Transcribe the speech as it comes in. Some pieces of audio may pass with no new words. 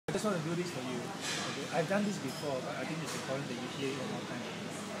just want to do this for you. Okay? I've done this before, but I think it's important that you hear it one more time.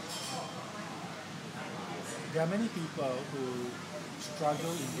 There are many people who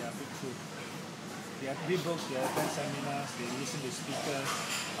struggle in their breakthrough. They read books, they attend seminars, they listen to speakers,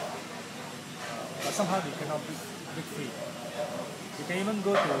 but somehow they cannot break free. They can even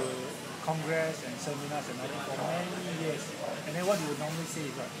go to congress and seminars and all that for many years. And then what they would normally say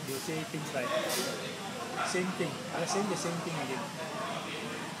is what? They will say things like, same thing. They're saying the same thing again.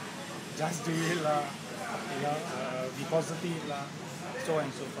 Just do it lah, be positive lah, so on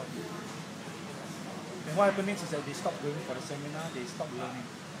and so forth. And what happens next is that they stop going for the seminar, they stop learning.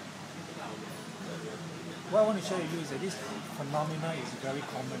 What I want to share with you is that this phenomena is very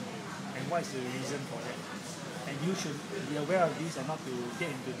common, and what is the reason for that? And you should be aware of this and not to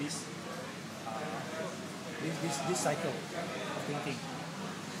get into this cycle of thinking.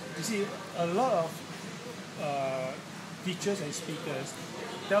 You see, a lot of teachers and speakers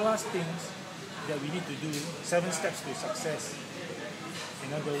tell us things that we need to do, 7 steps to success.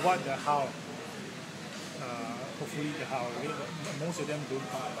 You know, the what, the how. Hopefully the how. Most of them don't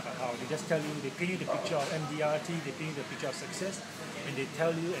talk about the how. They just tell you, they paint you the picture of MDRT, they paint you the picture of success, and they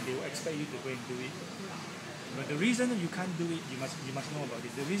tell you and they will expect you to go and do it. But the reason you can't do it, you must know about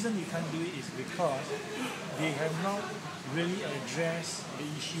it. The reason you can't do it is because they have not really addressed the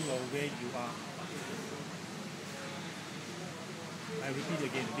issue of where you are. I repeat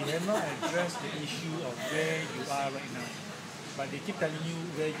again, they have not addressed the issue of where you are right now, but they keep telling you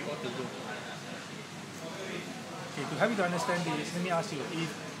where you ought to go. Okay, to help you to understand this, let me ask you,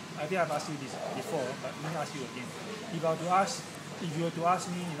 I think I've asked you this before, but let me ask you again. If you were to ask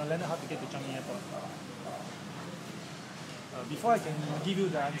me, Leonard, how to get to Changi Airport, before I can give you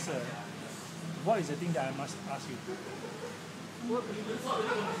the answer, what is the thing that I must ask you? Where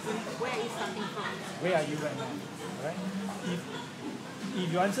are you starting from? Where are you right now? Right? If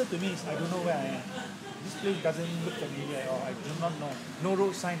your answer to me is, I don't know where I am, this place doesn't look familiar at all, I do not know, no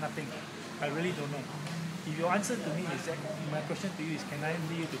road sign, nothing, I really don't know. If your answer to me is that, my question to you is, can I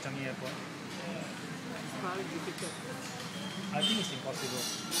lead you to Changi Airport? It's probably difficult. I think it's impossible,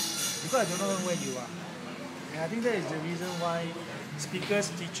 because I don't know where you are. And I think that is the reason why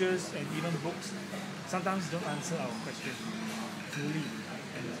speakers, teachers, and even books sometimes don't answer our question fully.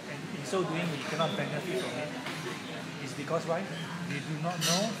 And in so doing, we cannot benefit from it. It's because why? They do not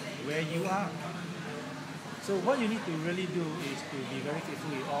know where you are. So what you need to really do is to be very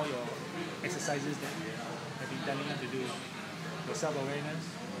faithful with all your exercises that I've been telling you to do. Your self-awareness,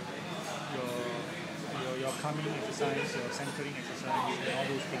 your calming exercise, your centering exercise, and all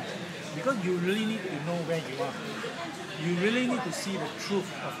those things. Because you really need to know where you are. You really need to see the truth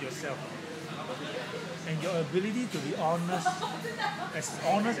of yourself. And your ability to be honest as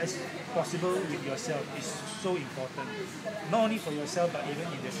possible with yourself is so important. Not only for yourself, but even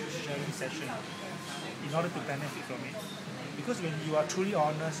in the sharing session, in order to benefit from it. Because when you are truly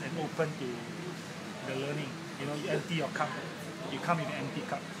honest and open to the learning, you empty your cup, you come with an empty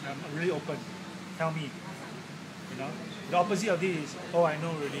cup. I'm really open. Tell me. The opposite of this is, oh, I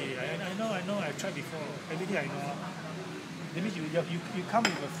know really, I know, I've tried before, everything I know. That means you come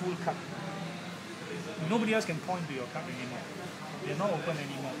with a full cup. Nobody else can point to your cup anymore. You're not open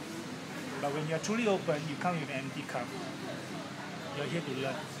anymore. But when you're truly open, you come with an empty cup. You're here to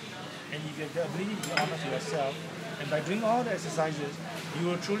learn. And if you have the ability to be honest with yourself, and by doing all the exercises, you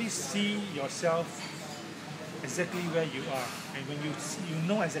will truly see yourself exactly where you are. And when you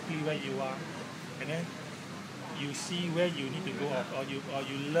know exactly where you are, and then you see where you need to go, or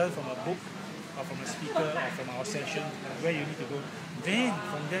you learn from a book, or from a speaker, or from our session, where you need to go. Then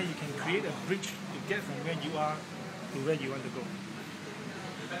from there you can create a bridge to get from where you are to where you want to go.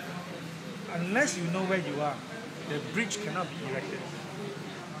 Unless you know where you are, the bridge cannot be erected.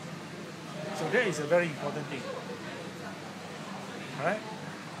 So that is a very important thing. Alright?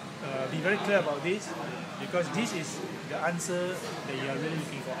 Be very clear about this, because this is the answer that you are really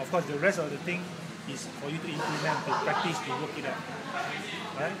looking for. Of course, the rest of the thing is for you to implement, to practice, to work it out.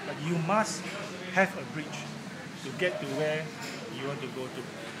 Right? But you must have a bridge to get to where you want to go to.